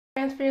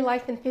Transfer Your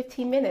Life in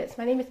 15 Minutes.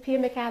 My name is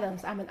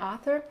McAdams. I'm an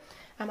author.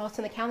 I'm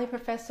also an accounting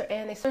professor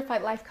and a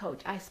certified life coach.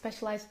 I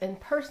specialize in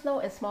personal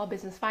and small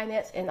business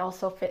finance and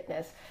also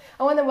fitness.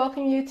 I want to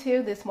welcome you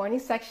to this morning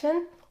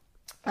section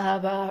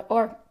of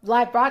or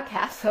live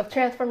broadcast of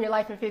Transform Your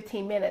Life in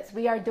 15 Minutes.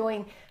 We are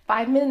doing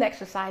 5-minute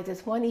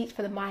exercises, one each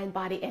for the mind,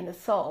 body, and the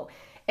soul.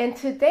 And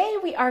today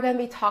we are going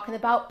to be talking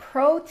about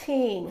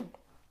protein.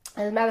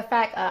 As a matter of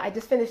fact, I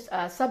just finished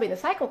subbing the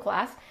cycle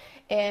class.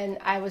 And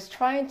I was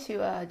trying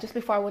to, just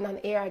before I went on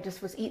air, I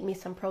just was eating me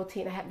some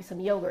protein. I had me some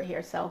yogurt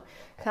here, so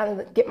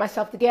kind of get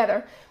myself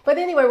together. But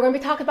anyway, we're going to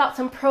be talking about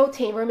some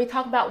protein. We're going to be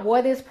talking about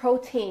what is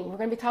protein. We're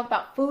going to be talking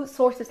about food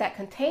sources that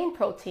contain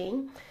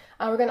protein.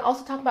 We're going to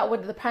also talk about what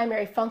are the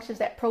primary functions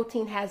that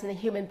protein has in the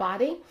human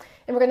body.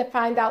 And we're going to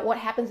find out what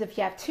happens if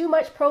you have too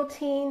much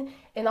protein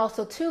and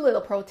also too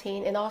little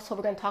protein. And also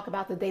we're going to talk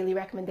about the daily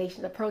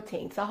recommendations of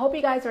protein. So I hope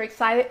you guys are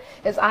excited,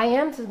 as I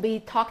am, to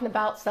be talking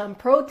about some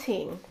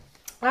protein.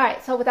 All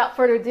right, so without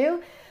further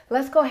ado,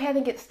 let's go ahead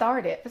and get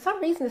started. For some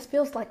reason, this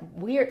feels like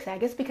weird today. I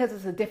guess because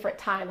it's a different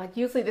time. Like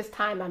usually this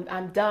time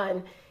I'm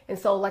done, and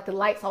so like the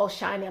light's all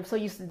shiny. I'm so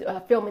used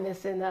to filming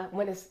this in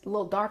when it's a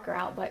little darker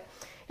out. But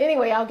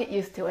anyway, I'll get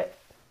used to it.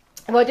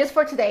 Well, just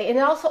for today, and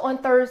also on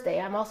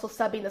Thursday, I'm also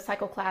subbing the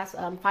cycle class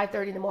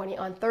 5:30 in the morning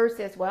on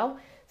Thursday as well.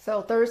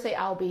 So Thursday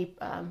I'll be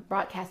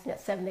broadcasting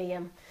at 7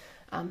 a.m.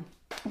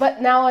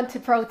 But now on to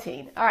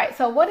protein. All right,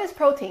 so what is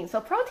protein? So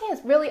protein is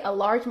really a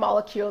large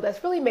molecule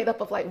that's really made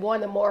up of like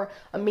one or more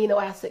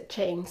amino acid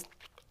chains.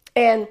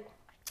 And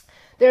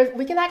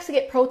we can actually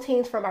get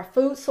proteins from our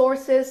food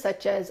sources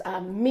such as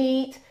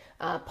meat,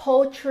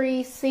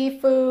 poultry,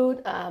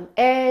 seafood,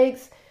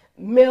 eggs,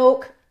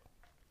 milk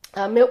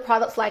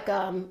products like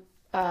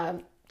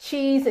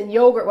cheese and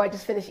yogurt. Well, I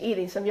just finished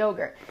eating some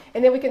yogurt.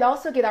 And then we can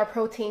also get our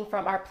protein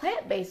from our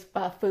plant-based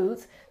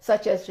foods,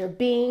 such as your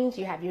beans,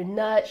 you have your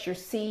nuts, your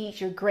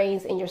seeds, your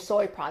grains, and your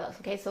soy products.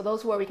 Okay, so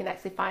those are where we can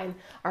actually find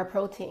our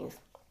proteins.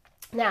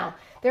 Now,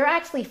 there are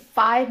actually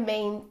 5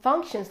 main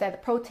functions that the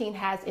protein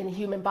has in the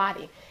human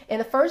body. And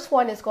the first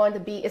one is going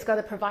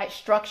to provide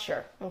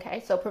structure.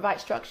 Okay, so provide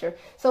structure.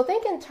 So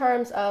think in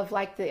terms of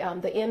like the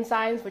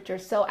enzymes, which are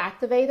cell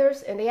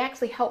activators, and they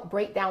actually help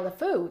break down the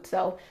food.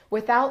 So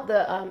without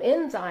the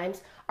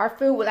enzymes, our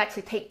food would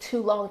actually take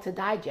too long to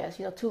digest,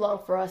 too long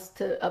for us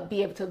to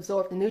be able to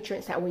absorb the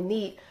nutrients that we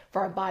need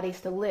for our bodies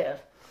to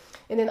live.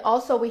 And then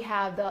also we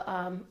have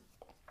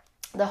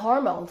the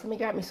hormones. Let me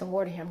grab me some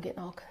water here. I'm getting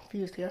all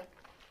confused here.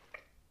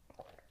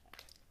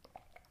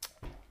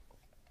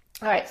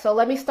 All right, so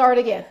let me start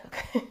again.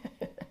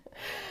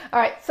 All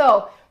right,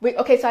 so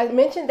so I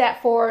mentioned that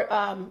for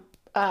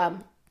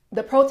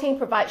the protein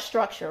provides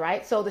structure,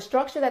 right? So the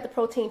structure that the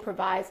protein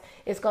provides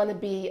is going to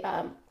be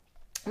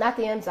not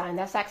the enzyme.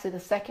 That's actually the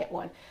second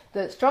one.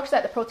 The structure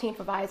that the protein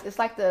provides is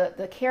like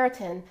the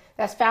keratin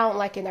that's found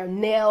like in our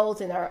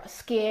nails, in our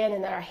skin,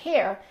 and our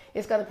hair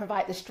is going to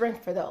provide the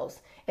strength for those.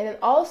 And then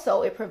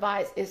also it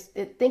provides,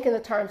 think in the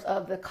terms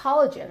of the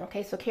collagen.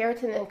 Okay, so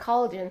keratin and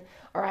collagen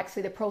are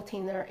actually the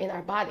protein that are in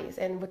our bodies.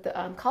 And with the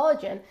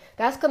collagen,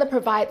 that's going to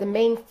provide the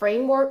main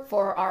framework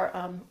for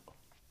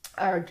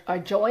our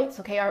joints,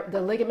 okay,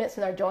 the ligaments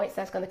in our joints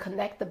that's going to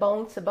connect the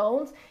bones to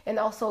bones, and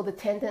also the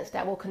tendons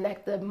that will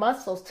connect the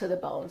muscles to the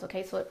bones.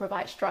 Okay, so it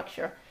provides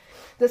structure.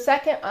 The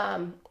second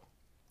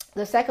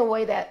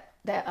way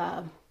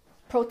that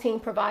protein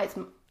provides.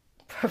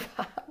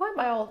 Why am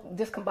I all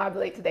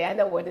discombobulated today? I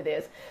know what it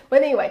is.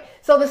 But anyway,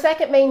 so the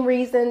second main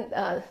reason,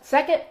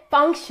 second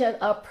function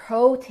of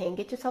protein,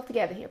 get yourself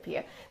together here,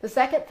 Pierre. The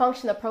second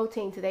function of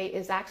protein today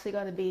is actually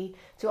going to be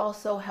to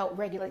also help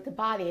regulate the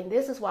body. And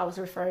this is what I was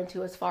referring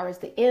to as far as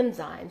the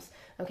enzymes.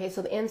 Okay,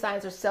 so the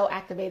enzymes are cell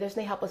activators, and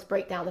they help us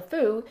break down the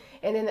food.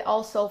 And then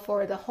also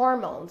for the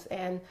hormones.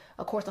 And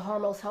of course, the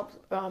hormones help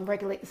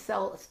regulate the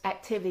cell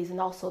activities and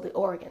also the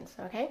organs.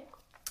 Okay.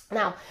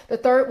 Now, the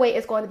third way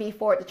is going to be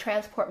for it to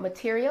transport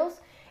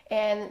materials.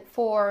 And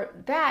for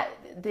that,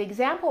 the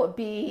example would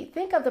be,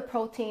 think of the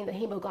protein, the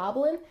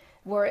hemoglobin,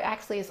 where it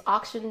actually is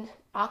oxygen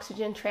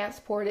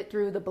transported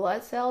through the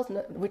blood cells,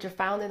 which are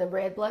found in the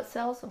red blood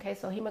cells. Okay,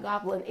 so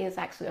hemoglobin is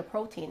actually a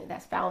protein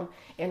that's found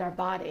in our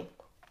body.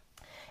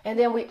 And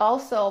then we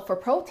also, for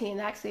protein,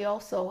 it actually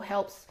also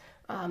helps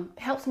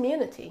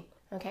immunity.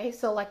 Okay,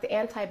 so like the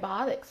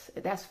antibiotics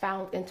that's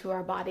found into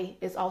our body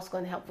is also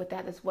going to help with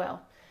that as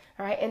well.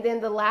 All right, and then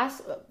the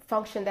last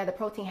function that the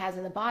protein has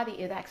in the body,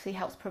 it actually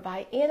helps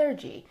provide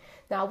energy.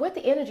 Now, with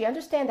the energy,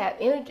 understand that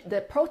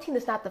the protein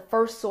is not the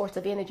first source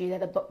of energy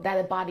that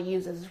a body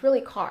uses. It's really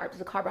carbs.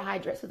 The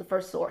carbohydrates are the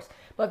first source.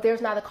 But if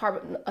there's not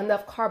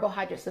enough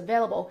carbohydrates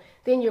available,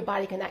 then your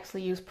body can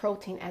actually use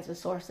protein as a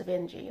source of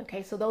energy.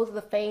 Okay, so those are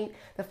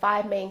the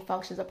 5 main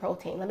functions of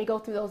protein. Let me go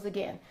through those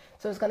again.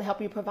 So it's going to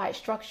help you provide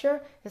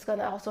structure. It's going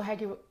to also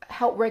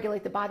help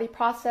regulate the body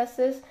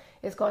processes.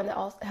 It's going to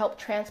also help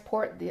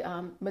transport the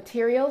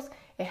materials.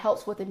 It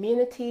helps with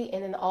immunity,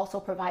 and then also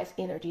provides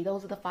energy.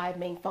 Those are the 5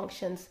 main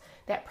functions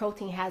that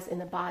protein has in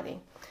the body.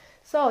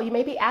 So you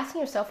may be asking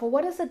yourself, well,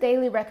 what is the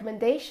daily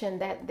recommendation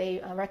that they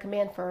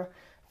recommend for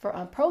for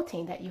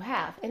protein that you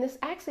have, and it's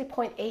actually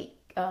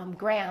 0.8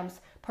 grams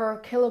per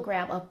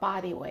kilogram of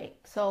body weight.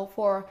 So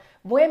for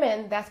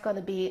women, that's going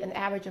to be an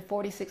average of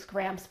 46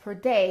 grams per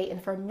day,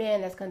 and for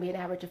men, that's going to be an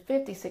average of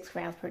 56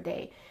 grams per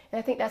day. And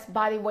I think that's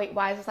body weight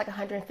wise, it's like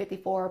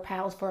 154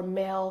 pounds for a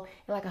male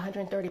and like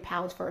 130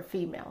 pounds for a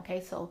female.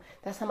 Okay, so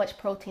that's how much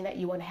protein that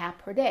you want to have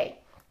per day.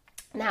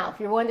 Now, if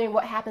you're wondering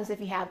what happens if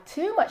you have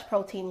too much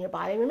protein in your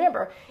body,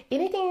 remember,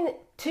 anything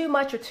too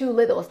much or too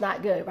little is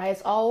not good, right?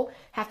 It's all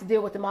have to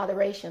deal with the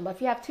moderation. But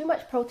if you have too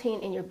much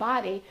protein in your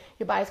body's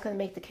going to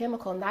make the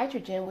chemical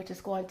nitrogen, which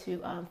is going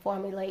to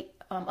formulate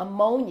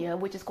ammonia,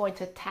 which is going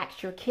to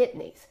tax your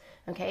kidneys,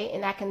 okay?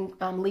 And that can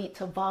lead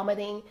to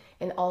vomiting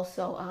and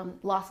also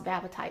loss of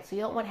appetite. So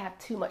you don't want to have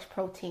too much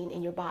protein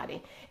in your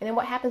body. And then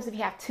what happens if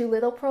you have too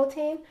little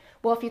protein?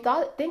 Well, if you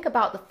think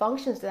about the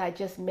functions that I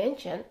just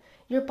mentioned,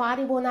 your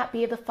body will not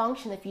be able to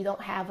function if you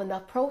don't have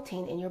enough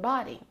protein in your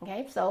body.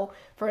 Okay, so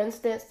for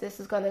instance, this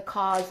is going to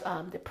cause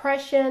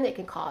depression. It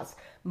can cause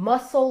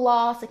muscle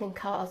loss. It can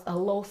cause a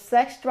low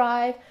sex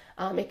drive.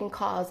 It can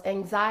cause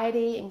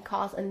anxiety and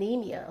cause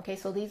anemia. Okay,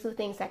 so these are the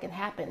things that can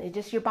happen. It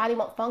just your body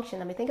won't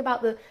function. I mean, think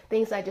about the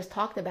things I just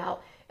talked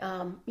about.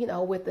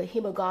 With the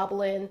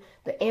hemoglobin,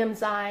 the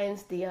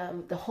enzymes,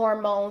 the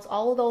hormones.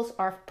 All of those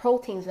are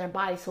proteins in our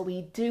body. So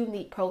we do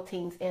need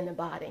proteins in the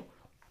body.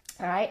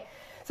 All right.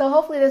 So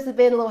hopefully this has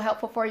been a little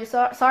helpful for you.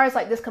 So sorry it's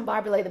like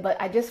discombobulated, but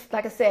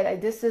like I said,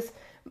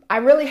 I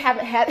really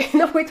haven't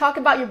had, we talk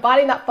about your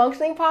body not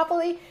functioning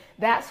properly.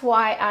 That's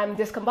why I'm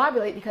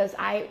discombobulated, because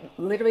I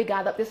literally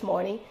got up this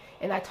morning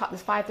and I taught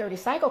this 5:30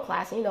 cycle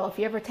class. And, if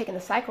you ever taken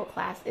a cycle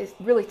class, it's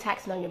really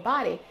taxing on your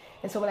body.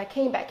 And so when I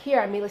came back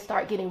here, I immediately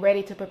started getting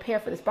ready to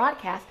prepare for this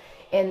broadcast.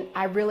 And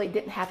I really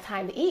didn't have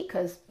time to eat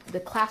because the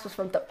class was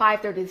from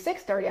 5:30 to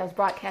 6:30. I was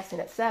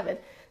broadcasting at 7.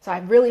 So I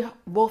really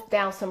wolfed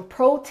down some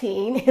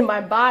protein in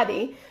my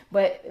body,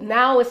 but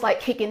now it's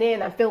like kicking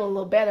in. I'm feeling a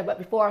little better, but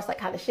before I was like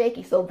kind of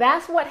shaky. So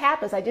that's what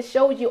happens. I just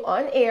showed you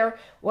on air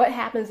what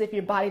happens if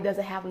your body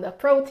doesn't have enough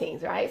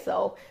proteins, right?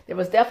 So there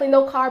was definitely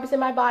no carbs in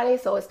my body,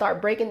 so it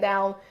started breaking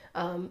down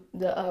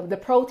the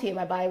protein in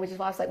my body, which is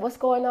why I was like, what's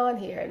going on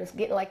here? And it's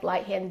getting like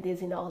lightheaded,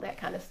 dizzy, and all that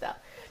kind of stuff.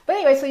 But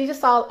anyway, so you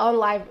just saw on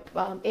live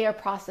air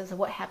process of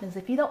what happens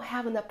if you don't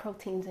have enough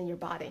proteins in your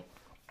body.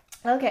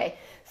 Okay,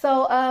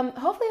 so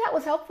hopefully that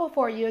was helpful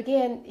for you.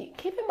 Again,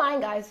 keep in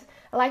mind, guys,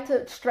 I like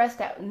to stress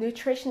that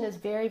nutrition is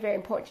very, very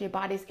important to your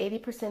body. It's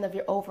 80% of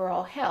your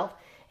overall health.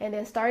 And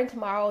then starting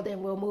tomorrow,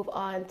 then we'll move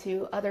on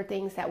to other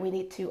things that we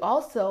need to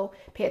also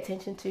pay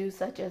attention to,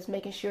 such as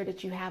making sure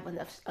that you have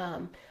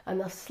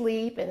enough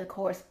sleep, and of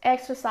course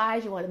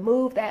exercise. You want to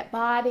move that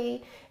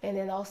body, and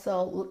then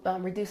also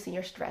reducing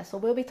your stress. So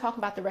we'll be talking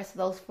about the rest of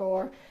those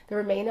for the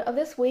remainder of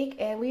this week,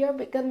 and we are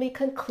going to be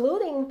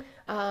concluding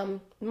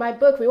my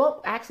book.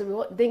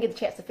 Didn't get a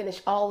chance to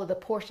finish all of the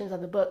portions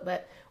of the book,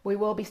 but we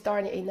will be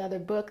starting another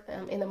book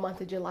in the month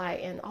of July,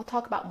 and I'll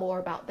talk about more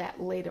about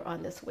that later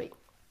on this week.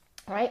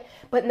 All right,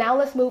 but now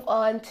let's move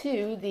on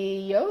to the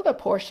yoga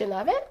portion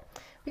of it.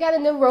 We got a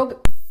new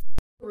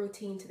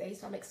routine today,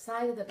 so I'm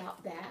excited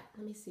about that.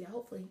 Let me see,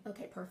 hopefully,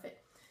 okay,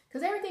 perfect.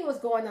 Because everything was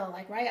going on,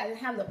 like, right? I didn't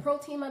have the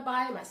protein in my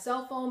body. My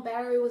cell phone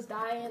battery was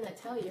dying, I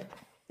tell you.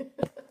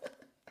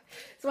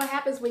 So what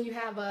happens when you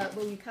have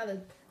when you kind of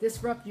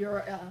disrupt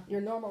your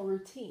normal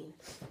routine,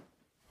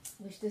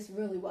 which this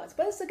really was.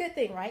 But it's a good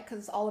thing, right? Because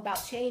it's all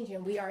about change,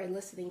 and we are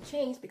eliciting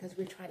change because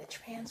we're trying to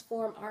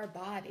transform our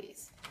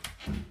bodies.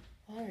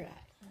 All right.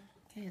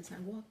 Okay, as I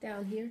walk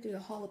down here through the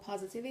Hall of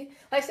Positivity.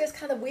 Like I said, it's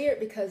kind of weird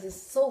because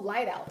it's so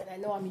light out, and I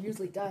know I'm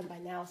usually done by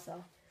now,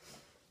 so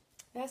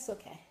that's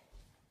okay.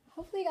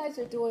 Hopefully you guys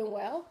are doing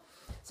well.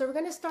 So we're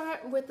going to start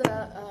with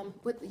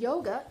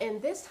yoga,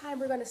 and this time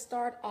we're going to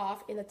start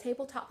off in a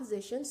tabletop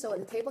position. So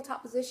in the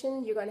tabletop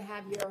position, you're going to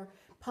have your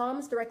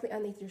palms directly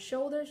underneath your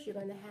shoulders. You're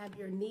going to have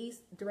your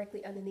knees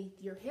directly underneath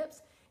your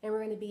hips, and we're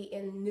going to be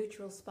in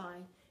neutral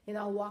spine. And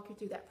I'll walk you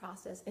through that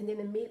process. And then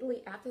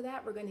immediately after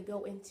that, we're going to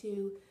go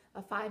into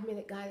a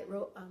 5-minute guided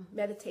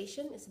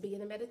meditation. It's a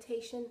beginner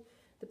meditation.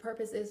 The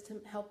purpose is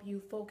to help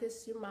you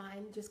focus your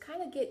mind, just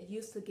kind of get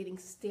used to getting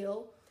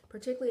still,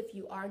 particularly if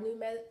you are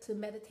new to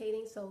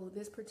meditating. So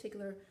this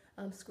particular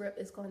script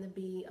is going to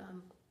be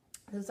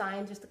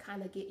designed just to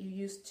kind of get you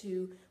used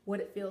to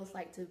what it feels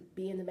like to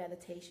be in the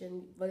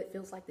meditation, what it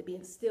feels like to be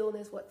in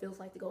stillness, what it feels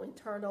like to go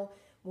internal,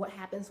 what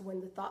happens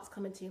when the thoughts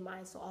come into your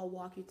mind. So I'll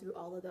walk you through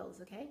all of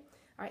those, okay?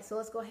 All right, so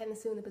let's go ahead and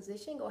assume the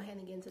position. Go ahead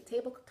and get into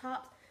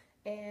tabletop,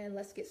 and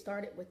let's get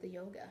started with the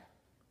yoga.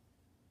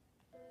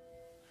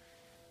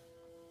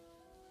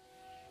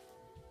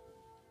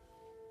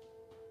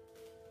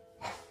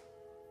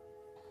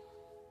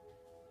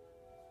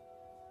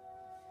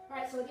 All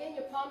right, so again,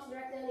 your palms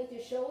directly underneath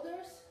your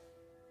shoulders.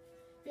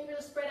 Fingers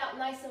are spread out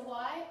nice and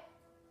wide,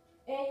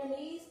 and your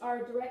knees are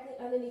directly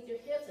underneath your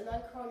hips, and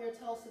uncurl your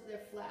toes so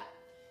they're flat.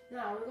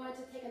 Now, we're going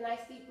to take a nice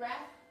deep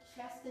breath.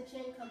 Chest and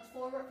chin comes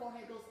forward,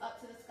 forehead goes up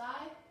to the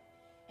sky.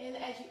 And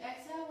as you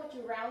exhale, I want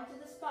you round to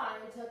the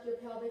spine and tuck your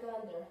pelvic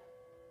under.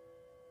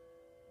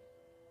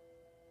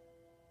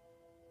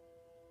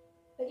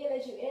 Again,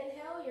 as you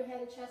inhale, your head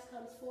and chest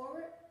comes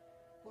forward.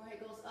 Forehead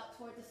goes up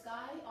toward the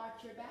sky.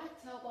 Arch your back.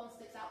 Tailbone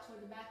sticks out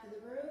toward the back of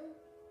the room.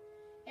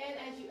 And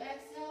as you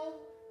exhale,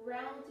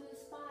 round through the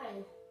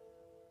spine.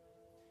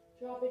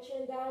 Drop your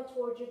chin down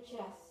towards your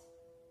chest.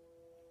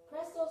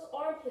 Press those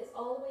armpits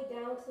all the way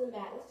down to the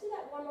mat. Let's do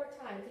that one more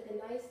time. Take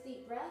a nice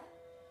deep breath.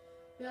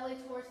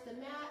 Belly towards the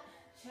mat.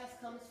 Chest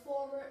comes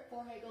forward.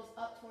 Forehead goes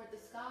up toward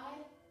the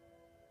sky.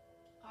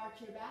 Arch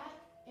your back.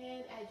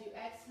 And as you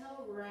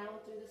exhale,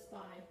 round through the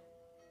spine.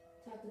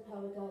 Tuck the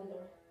pelvic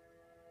under.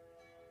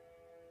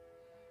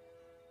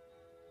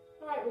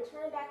 All right,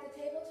 return back to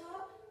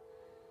tabletop.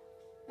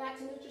 Back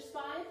to neutral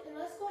spine. And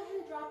let's go ahead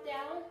and drop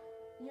down.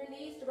 Your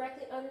knees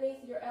directly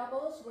underneath your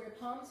elbows where your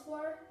palms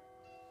were.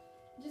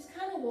 Just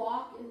kind of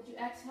walk, and as you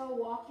exhale,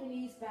 walk your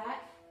knees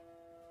back.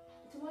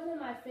 To one of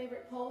my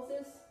favorite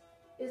poses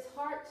is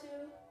heart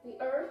to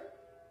the earth.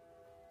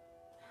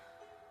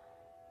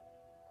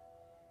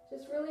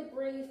 Just really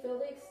breathe. Feel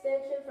the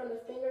extension from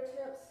the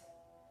fingertips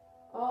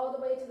all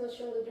the way to the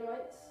shoulder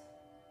joints.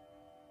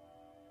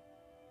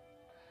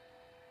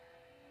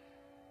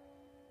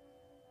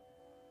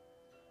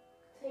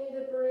 Continue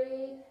to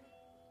breathe.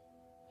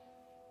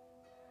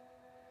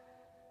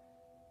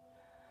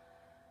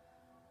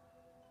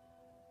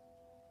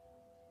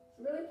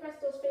 So really press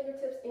those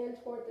fingertips in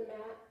toward the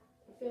mat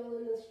and feel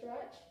in the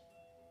stretch.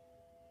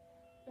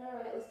 All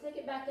right, let's take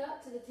it back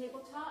up to the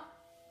tabletop.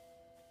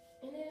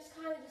 And then just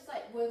kind of just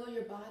like wiggle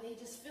your body. It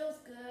just feels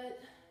good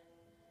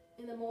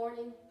in the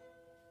morning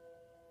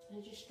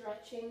as you're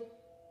stretching.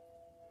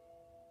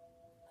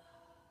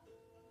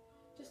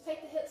 Just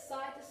take the hips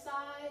side to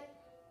side.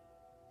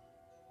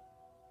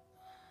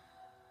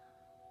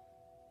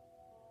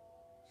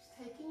 Just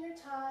taking your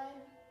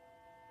time.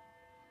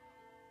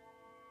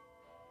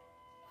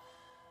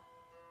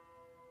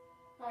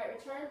 All right,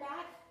 return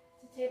back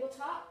to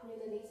tabletop. Bring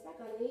the knees back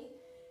underneath.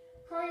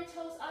 Curl your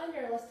toes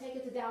under. Let's take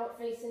it to downward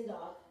facing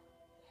dog.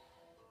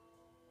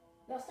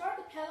 Now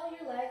start to pedal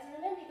your legs. And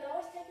remember, you can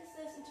always take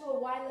this into a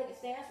wide-legged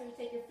stance where you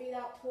take your feet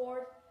out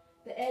toward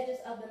the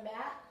edges of the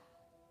mat.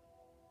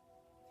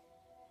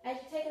 As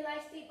you take a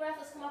nice deep breath,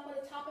 let's come up on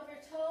the top of your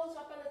toes,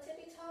 up on the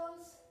tippy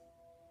toes.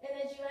 And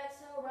as you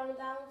exhale, run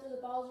down through the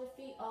balls of your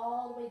feet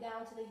all the way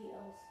down to the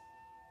heels.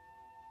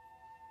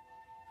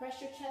 Press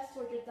your chest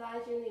towards your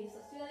thighs, your knees.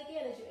 Let's do that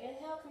again. As you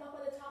inhale, come up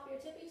on the top of your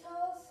tippy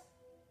toes.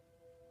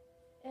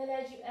 And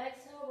as you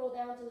exhale, roll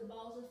down to the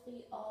balls of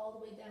feet all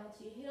the way down to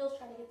your heels,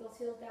 trying to get those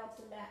heels down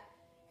to the mat.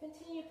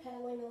 Continue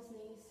pedaling those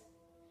knees,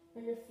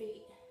 or your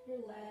feet,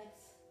 your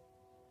legs.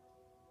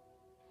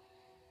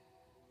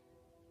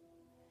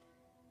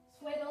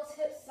 Sway those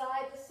hips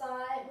side to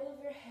side, move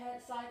your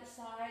head side to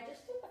side.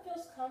 Just do what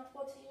feels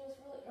comfortable to you.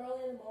 It's really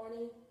early in the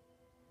morning.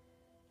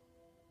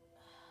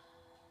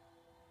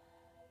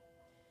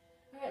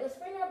 All right,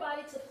 let's bring our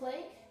body to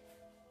plank.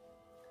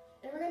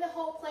 And we're going to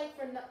hold plank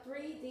for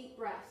 3 deep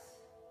breaths.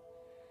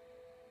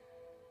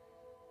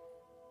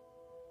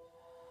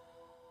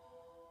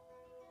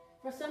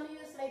 For some of you,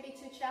 this may be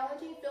too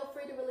challenging. Feel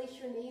free to release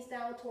your knees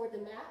down toward the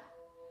mat.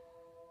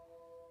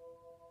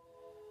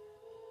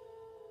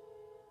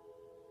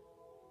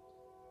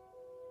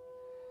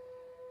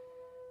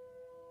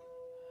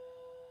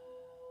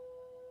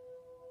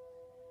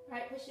 All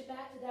right, push it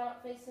back to downward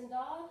facing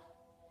dog.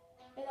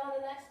 And on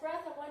the next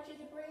breath, I want you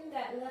to bring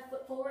that left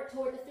foot forward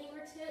toward the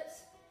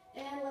fingertips.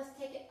 And let's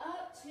take it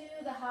up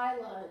to the high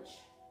lunge.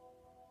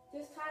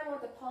 This time, I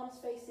want the palms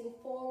facing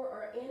forward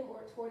or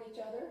inward toward each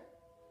other.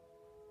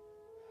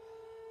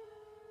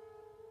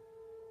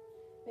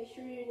 Make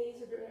sure your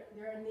knees are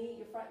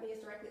your front knee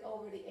is directly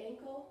over the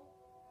ankle.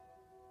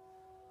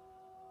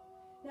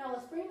 Now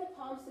let's bring the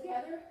palms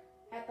together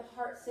at the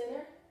heart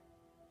center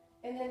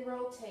and then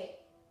rotate.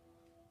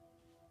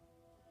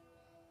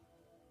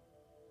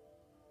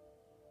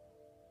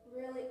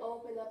 Really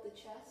open up the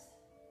chest.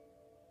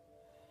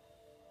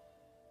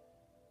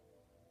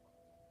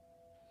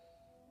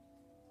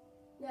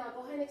 Now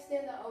go ahead and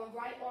extend the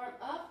right arm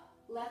up,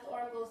 left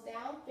arm goes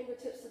down,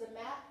 fingertips to the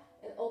mat,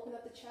 and open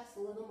up the chest a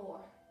little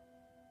more.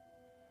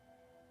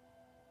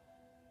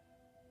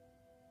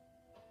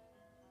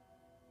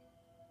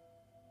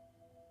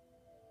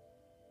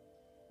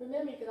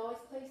 Remember, you can always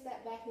place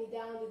that back knee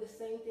down and do the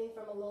same thing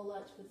from a low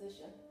lunge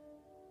position.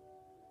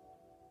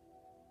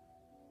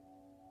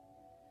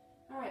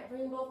 All right,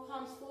 bring both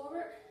palms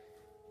forward.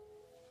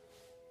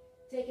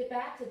 Take it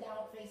back to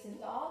downward facing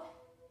dog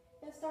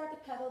and start to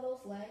pedal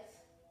those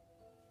legs.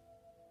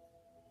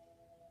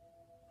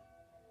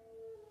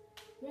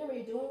 Remember,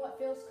 you're doing what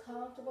feels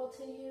comfortable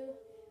to you.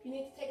 If you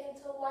need to take it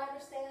into a wider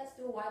stance,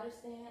 do a wider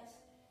stance.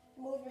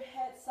 Move your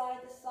head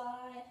side to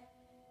side.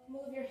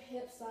 Move your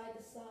hips side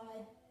to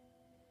side.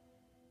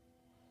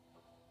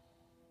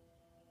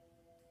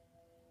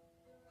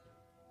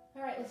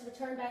 All right, let's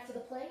return back to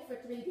the plank for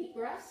 3 deep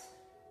breaths.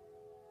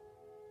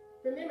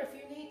 Remember, if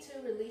you need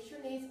to, release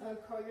your knees,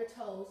 uncurl your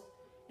toes,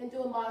 and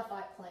do a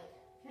modified plank.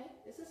 Okay,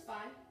 this is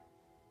fine.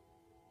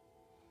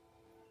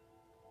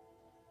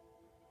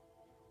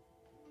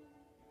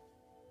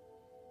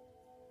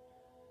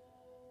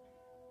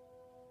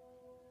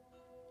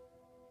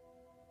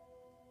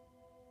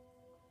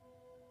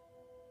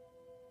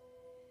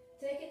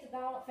 take it to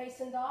downward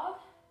facing dog.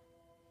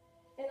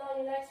 And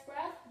on your next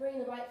breath, bring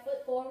the right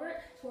foot forward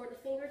toward the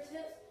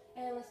fingertips,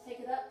 and let's take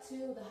it up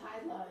to the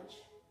high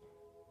lunge.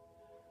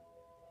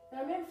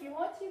 Now remember, if you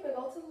want to, you can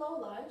go to the low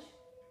lunge.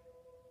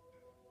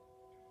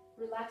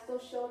 Relax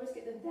those shoulders,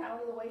 get them down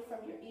and away from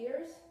your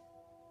ears.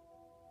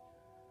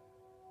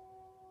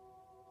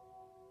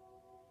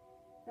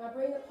 Now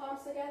bring the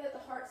palms together at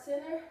the heart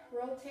center,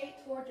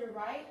 rotate toward your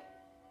right,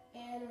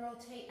 and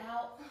rotate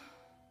out.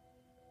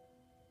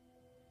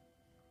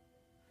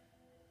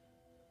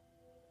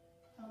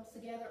 Palms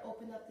together,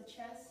 open up the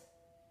chest.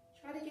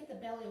 Try to get the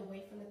belly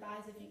away from the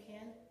thighs if you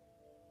can.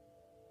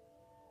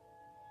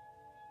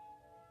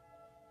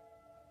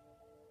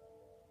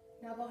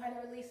 Now go ahead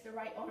and release the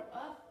right arm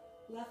up.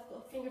 Left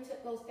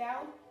fingertip goes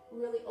down.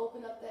 Really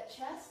open up that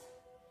chest.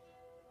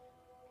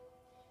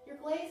 Your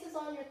gaze is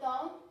on your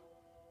thumb.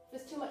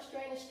 If it's too much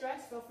strain and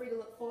stress, feel free to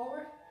look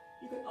forward.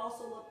 You can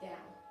also look down.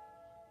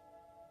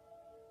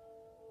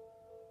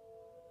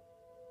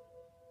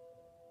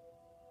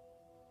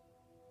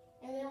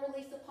 And then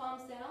release the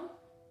palms down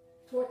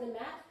toward the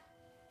mat.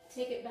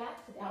 Take it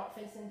back to downward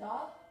facing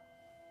dog.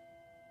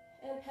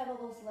 And pedal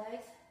those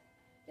legs.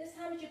 This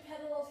time as you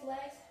pedal those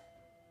legs,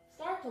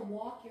 start to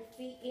walk your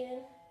feet in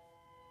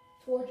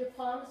toward your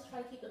palms.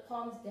 Try to keep the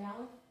palms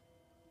down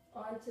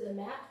onto the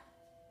mat.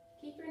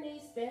 Keep your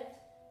knees bent.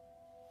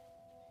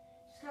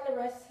 Just kind of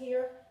rest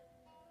here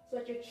so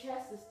that your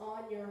chest is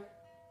on your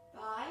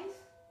thighs.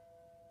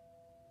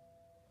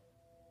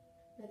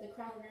 Let the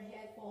crown of your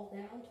head fall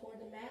down toward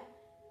the mat.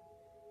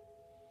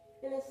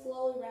 And then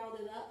slowly round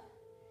it up.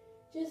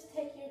 Just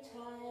take your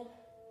time,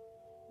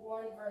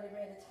 one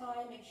vertebrae at a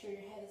time. Make sure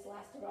your head is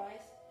last to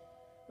rise.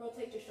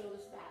 Rotate your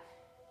shoulders back.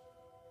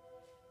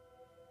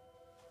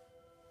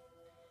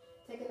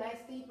 Take a nice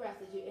deep breath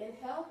as you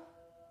inhale.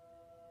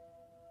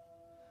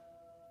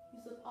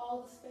 Use up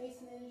all the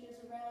space and energies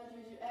around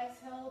you as you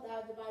exhale.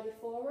 Dive the body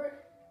forward.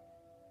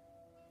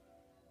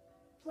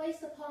 Place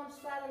the palms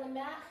flat on the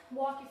mat.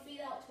 Walk your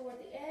feet out toward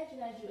the edge.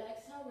 And as you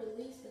exhale,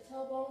 release the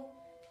tailbone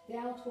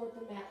down toward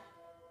the mat.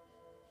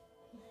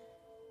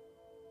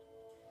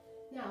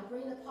 Now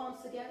bring the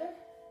palms together.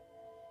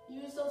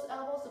 Use those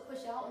elbows to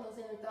push out on those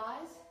inner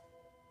thighs.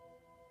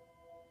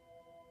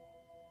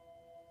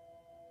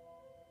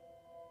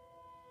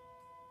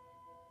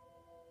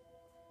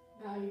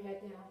 Bow your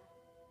head down.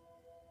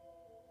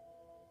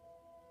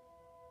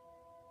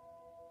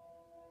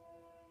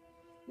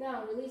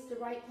 Now release the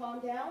right palm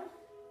down.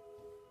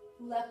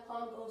 Left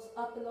palm goes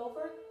up and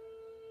over.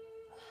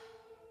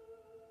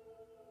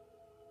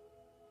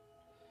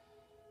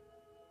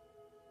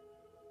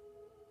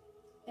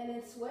 And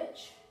then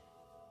switch.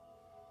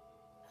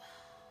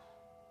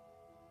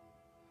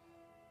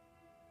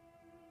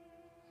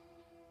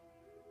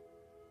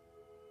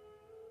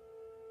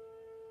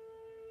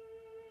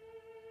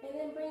 And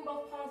then bring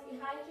both palms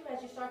behind you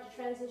as you start to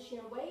transition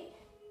your weight.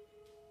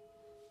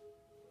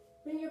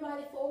 Bring your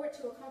body forward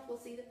to a comfortable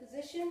seated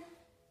position.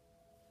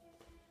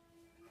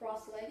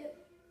 Cross-legged.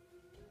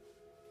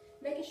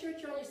 Making sure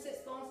that you're on your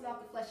sits bones and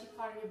off the fleshy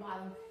part of your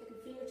bottom. Take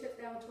your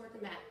fingertips down toward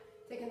the mat.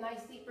 Take a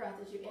nice deep breath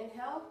as you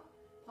inhale.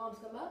 Palms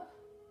come up.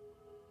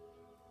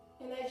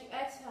 And as you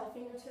exhale,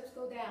 fingertips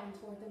go down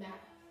toward the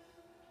mat.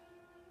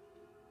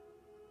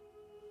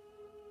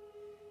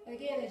 And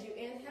again, as you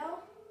inhale,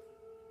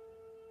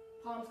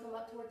 palms come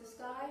up toward the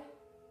sky.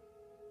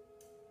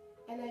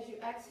 And as you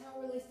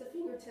exhale, release the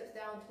fingertips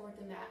down toward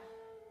the mat.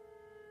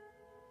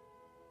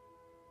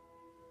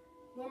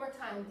 One more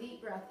time,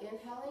 deep breath,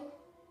 inhaling.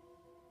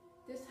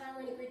 This time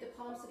we're going to greet the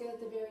palms together at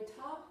the very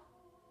top.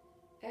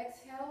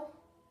 Exhale,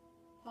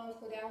 palms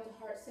go down to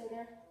heart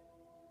center.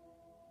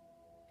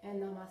 And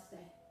namaste.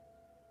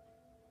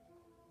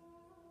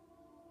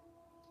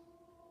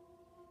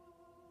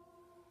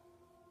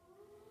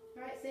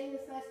 All right, staying in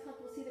this nice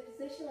comfortable seated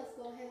position, let's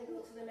go ahead and go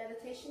to the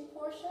meditation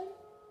portion.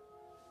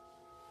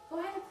 Go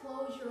ahead and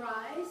close your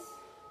eyes.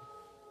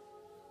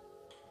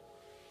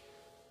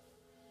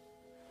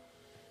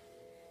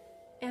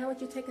 And I want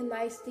you to take a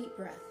nice deep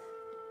breath.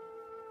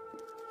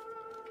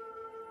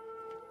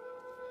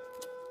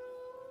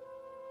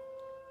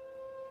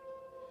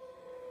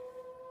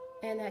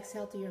 And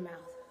exhale through your mouth.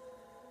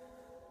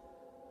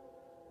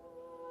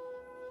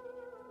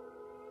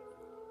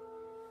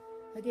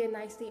 Again,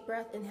 nice deep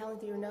breath, inhaling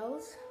through your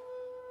nose.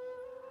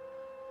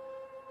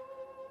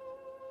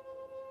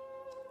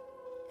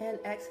 And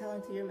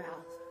exhaling through your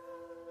mouth.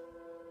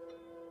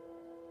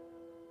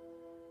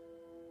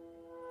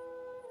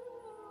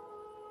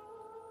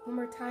 One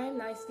more time,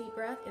 nice deep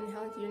breath,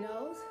 inhaling through your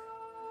nose.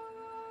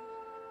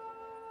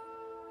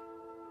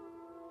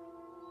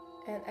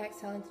 And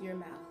exhaling through your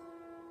mouth.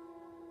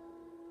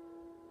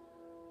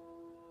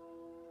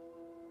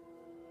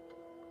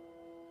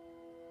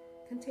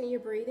 Continue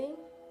breathing.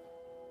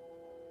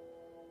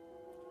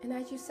 And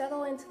as you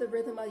settle into the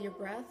rhythm of your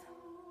breath,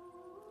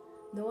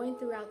 knowing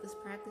throughout this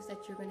practice that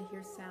you're going to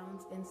hear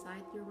sounds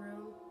inside your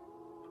room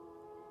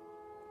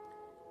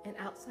and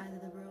outside of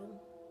the room.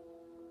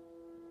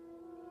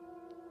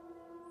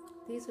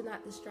 These are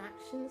not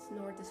distractions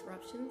nor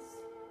disruptions.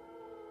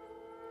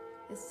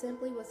 is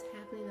simply what's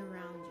happening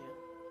around you.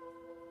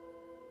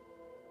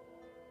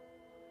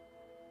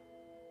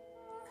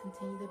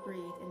 Continue to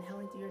breathe,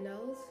 inhaling through your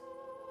nose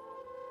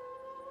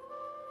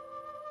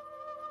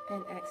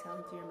and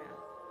exhaling through your mouth.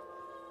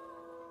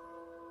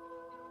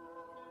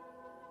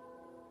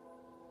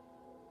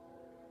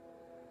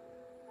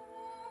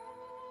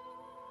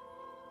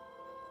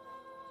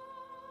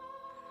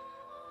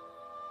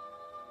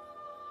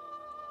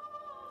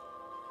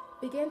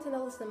 Begin to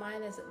notice the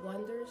mind as it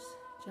wanders,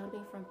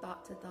 jumping from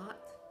thought to thought.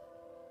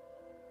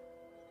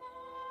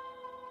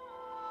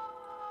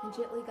 And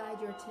gently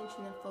guide your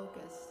attention and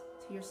focus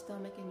to your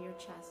stomach and your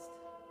chest.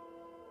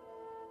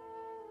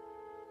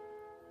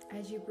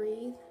 As you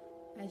breathe,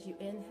 as you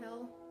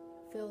inhale,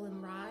 feel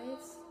them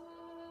rise.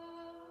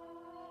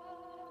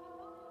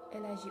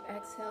 And as you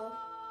exhale,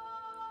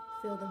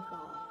 feel them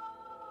fall.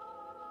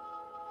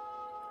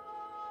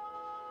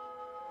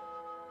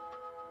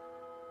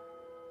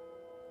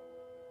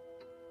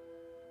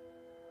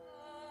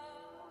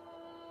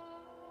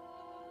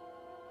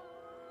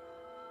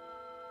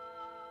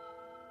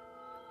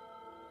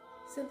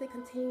 Simply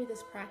continue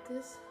this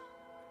practice,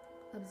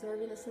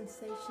 observing the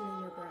sensation in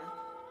your breath.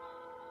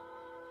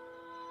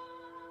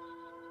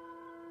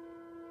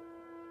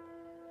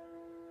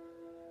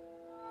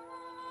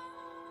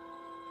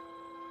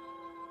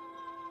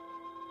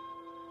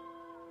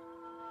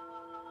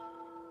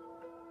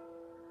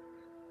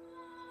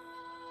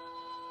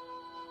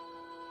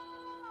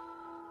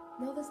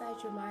 Notice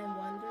as your mind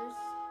wanders,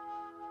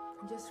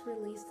 and just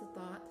release the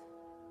thought,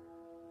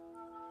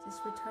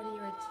 just returning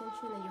your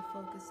attention and your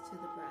focus to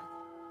the breath.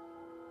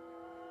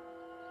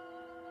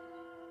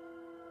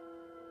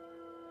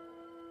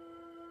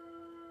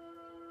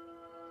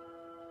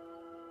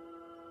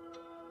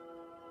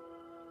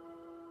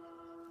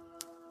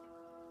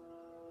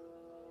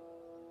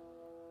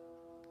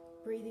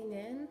 Breathing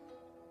in,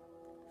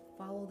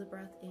 follow the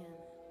breath in.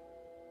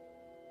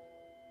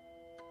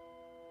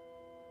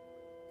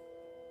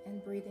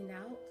 And breathing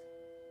out,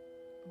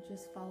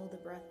 just follow the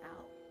breath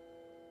out.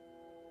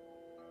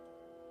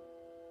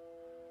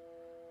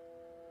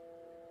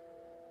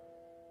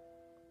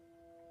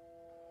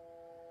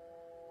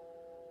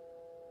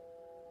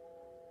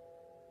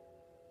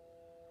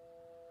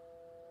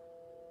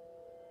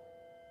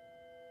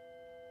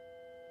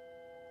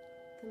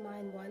 The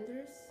mind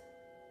wanders,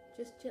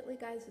 just gently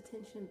guide its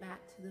attention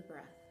back to the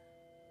breath.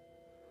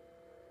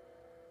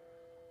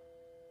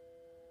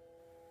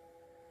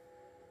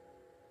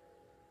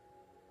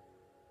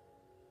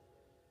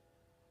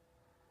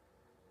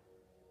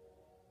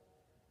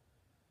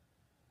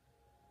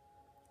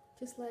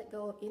 Just let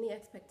go of any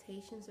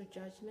expectations or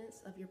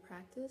judgments of your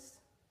practice,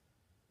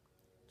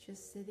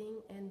 just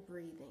sitting and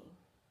breathing.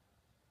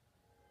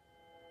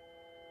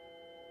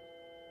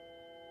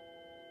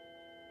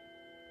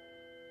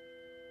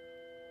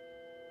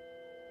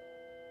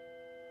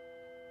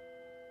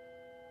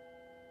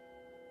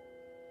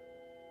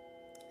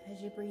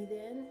 As you breathe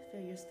in,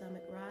 feel your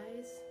stomach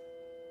rise.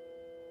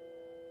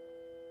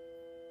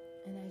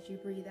 And as you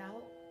breathe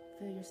out,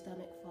 feel your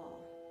stomach fall.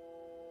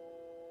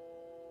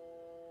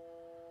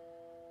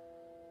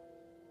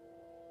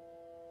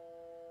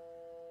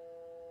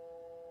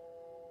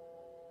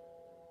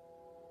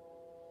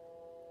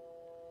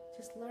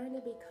 Just learn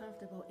to be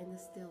comfortable in the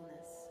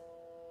stillness.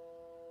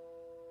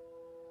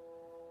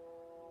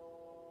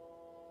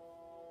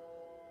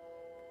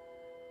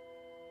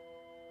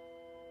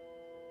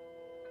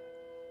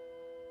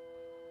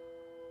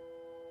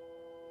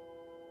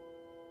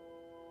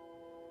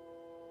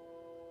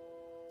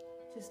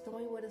 Just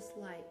knowing what it's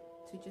like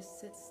to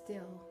just sit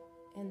still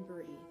and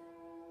breathe.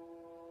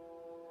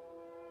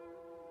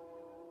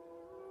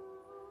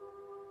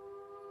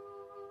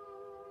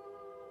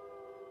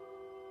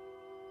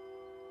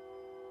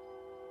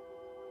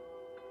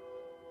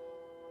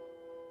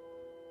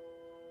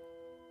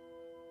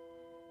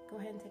 Go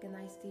ahead and take a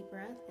nice deep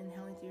breath,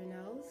 inhaling through your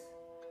nose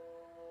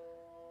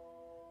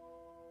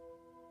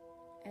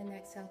and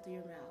exhale through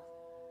your mouth.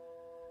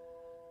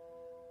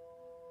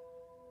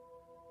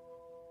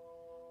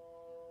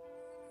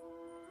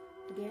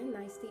 Again,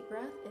 nice deep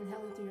breath,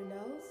 inhaling through your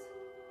nose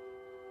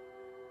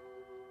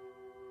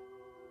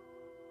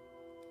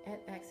and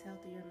exhale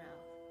through your mouth.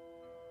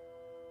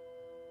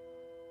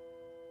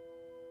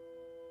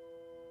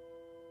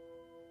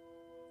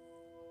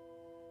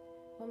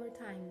 One more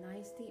time,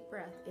 nice deep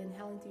breath,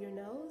 inhaling through your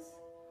nose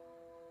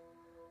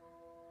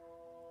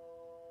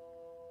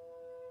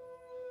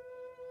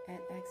and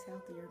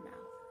exhale through your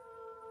mouth.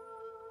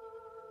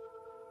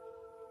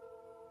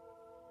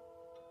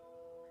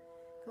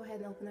 Go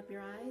ahead and open up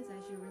your eyes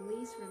as you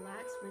release,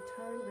 relax,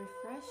 return,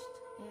 refreshed,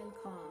 and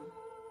calm.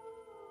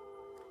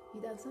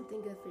 You've done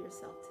something good for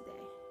yourself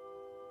today.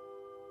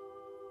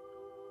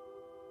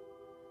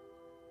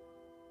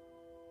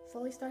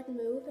 Slowly start to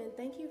move, and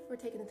thank you for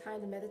taking the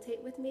time to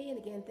meditate with me. And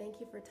again, thank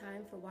you for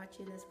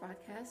watching this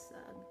broadcast,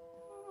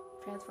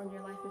 Transform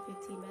Your Life in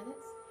 15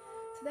 Minutes.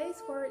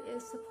 Today's word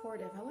is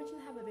supportive. I want you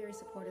to have a very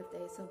supportive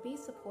day. So be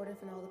supportive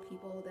in all the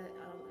people that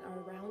are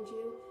around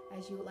you,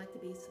 as you would like to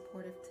be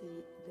supportive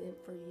to them,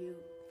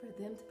 for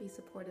them to be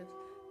supportive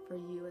for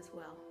you as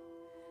well.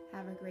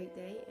 Have a great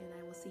day, and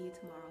I will see you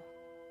tomorrow.